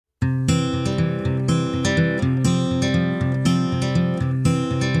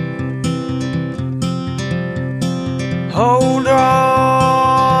hold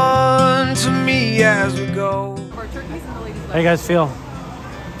on to me as we go. How you guys feel?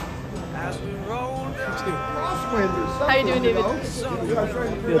 As we roll down. How you doing, David?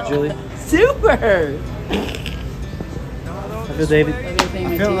 Feel, Julie? Super! I feel, David.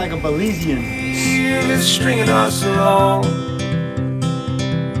 I feel like a Belizean. It's stringing us along.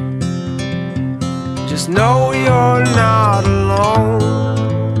 Just know you're not alone,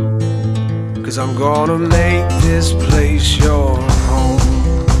 'cause I'm gonna make this place your home.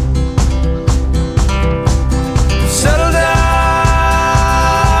 Settle down,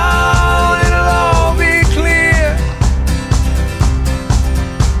 it'll all be clear.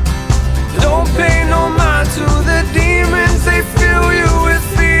 Don't pay no mind to the demons, they fill you with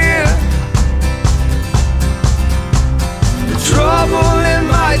fear. The trouble, it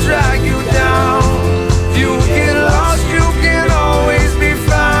might drag you down. If you get lost, you can always be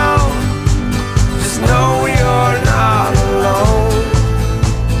found. Just know you're not alone,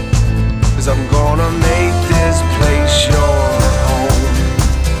 'cause I'm gonna make this place your home.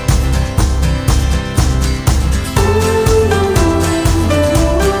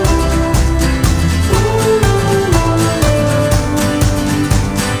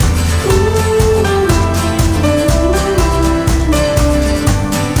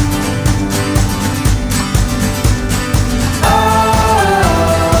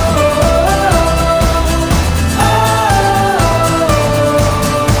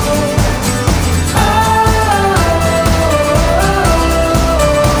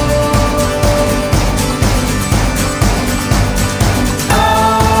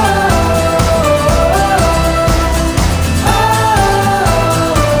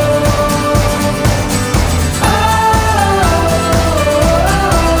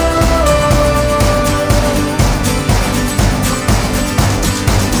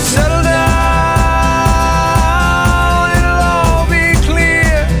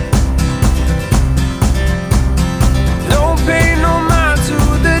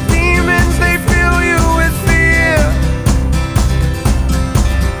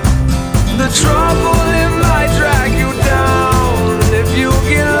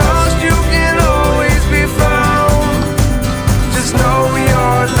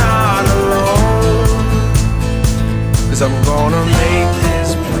 I'm gonna make this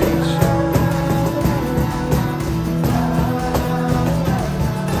place.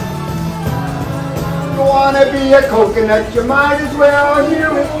 You wanna be a coconut, you might as well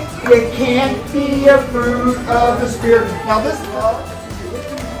hear it. You can't be a fruit of the spirit. Now this love,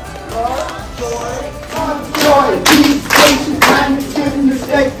 joy, peace, patience, kindness, goodness,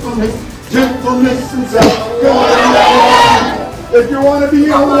 faithfulness, gentleness, and self-control. If you wanna be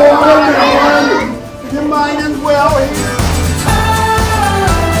a warrior, you might as well hear.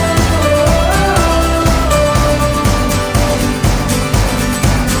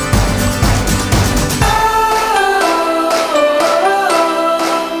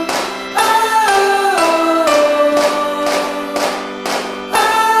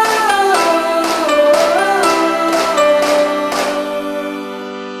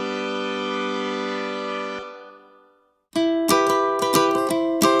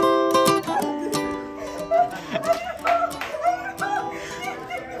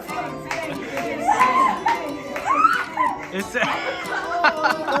 It's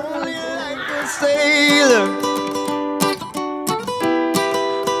Only like a sailor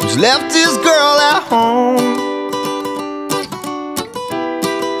who's left his girl at home.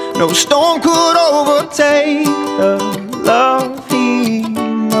 No storm could overtake the love he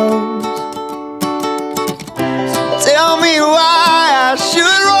knows. So tell me why I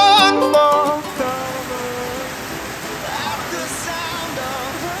should run for cover at the sound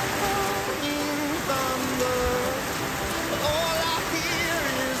of her coming thunder. All I hear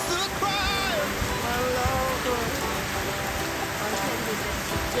is the cry of my lover.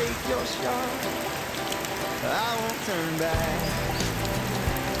 Take your shot, I won't turn back.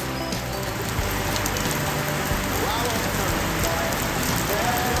 I won't turn back.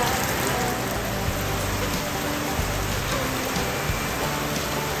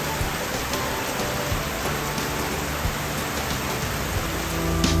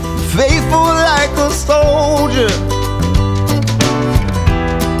 Faithful like a soldier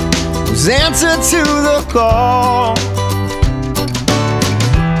who's answered to the call,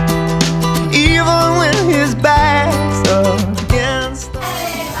 even when his back's against the wall.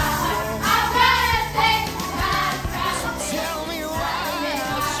 Tell me why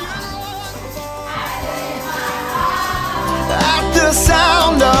I should run at the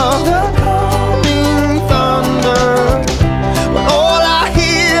sound of the coming thunder. When all I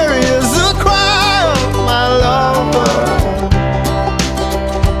hear is the cry of my lover.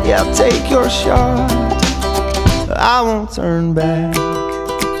 take your shot. I won't turn back.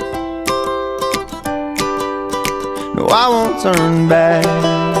 No, I won't turn back.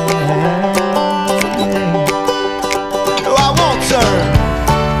 No, I won't turn.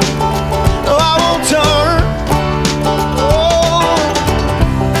 No, I won't turn. Oh,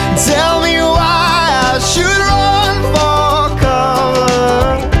 tell me why I should run for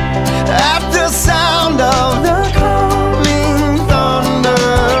cover at the sound of the coming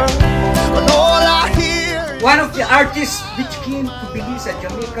thunder. When all I hear is One of the artists which came to Belize, a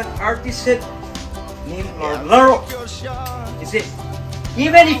Jamaican artist, said, named Lord Laro, he said,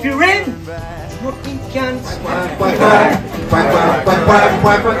 even if you rain, nothing can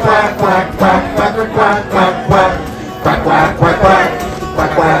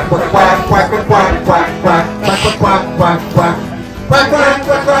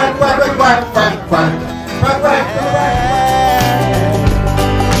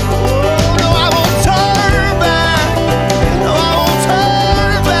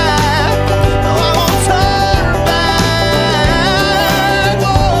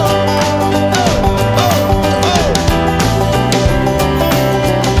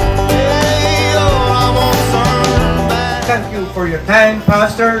for your time,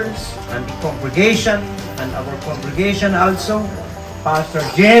 pastors, and the congregation, and our congregation also. Pastor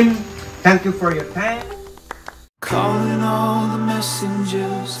Jim, thank you for your time. calling all the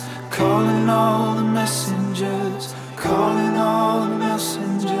messengers, calling all the messengers, calling all the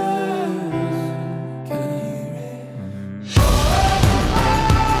messengers. Can you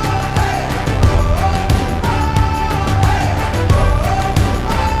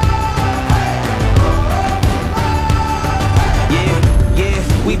hear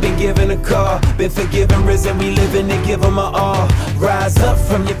it? We've been given a call, been forgiven, risen, we living to give them our all. Rise up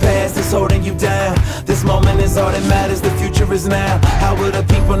from your past that's holding you down. This moment is all that matters, the future is now. How will the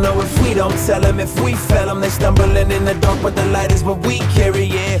people know if we don't tell them? If we fail them, they stumbling in the dark, but the light is what we carry,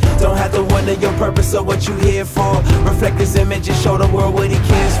 yeah. Don't have to wonder your purpose or what you here for. Reflect this image and show the world what he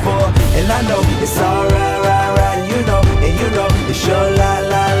cares for. And I know it's alright, right, you know, and you know it's your lie,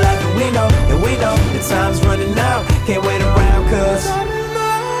 and we know, the time's running out. Can't wait around, cause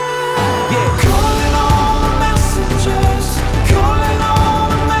calling all the messengers, calling all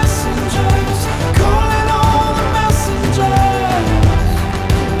the messengers, calling all the messengers.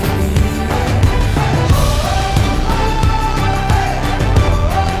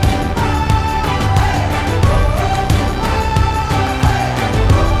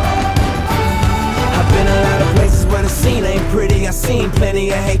 I've been a lot of places where the scene ain't pretty. I've seen plenty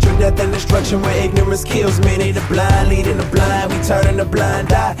of hatred, death, and destruction where ignorance kills many. The blind leading the blind, we turning a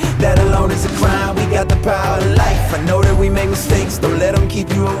blind eye. That alone is a crime, we got the power of life. I know that we make mistakes, don't let them keep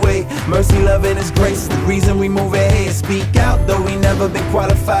you away. Mercy, love, and His grace is the reason we move ahead. Speak out, though we never been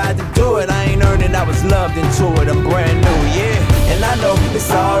qualified to do it. I ain't earned it, I was loved into it, I'm brand new, yeah. And I know it's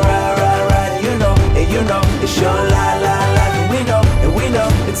alright, right, you know, and you know it's your lie, and we know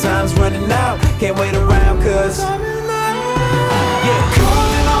the time's running out. Can't wait around, cause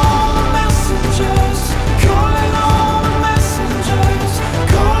calling all the messengers, calling all the messengers,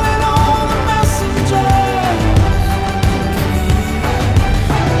 calling all the messengers.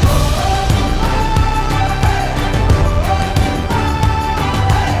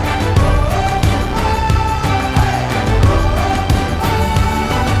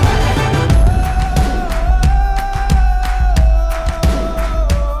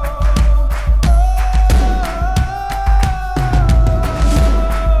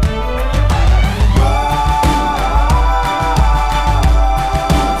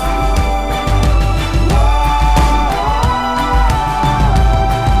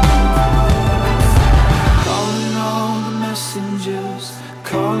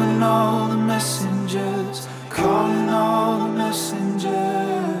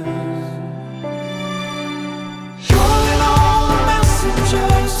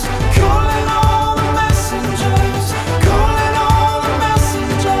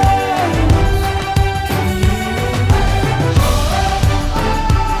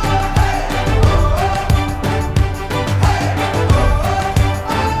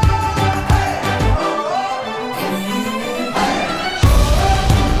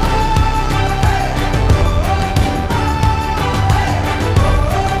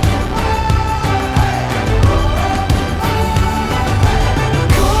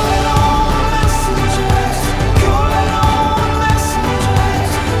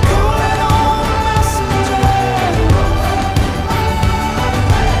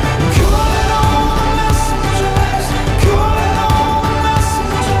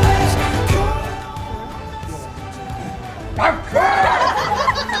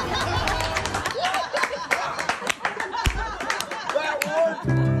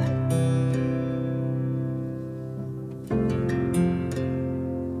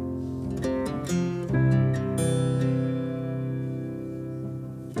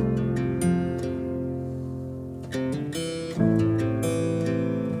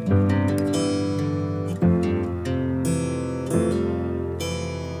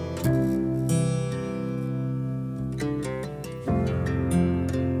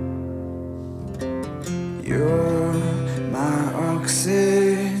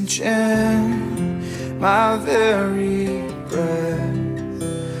 reach in my very breath,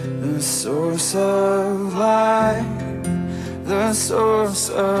 the source of life, the source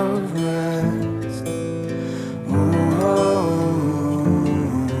of rest. Oh,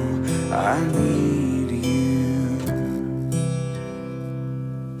 I need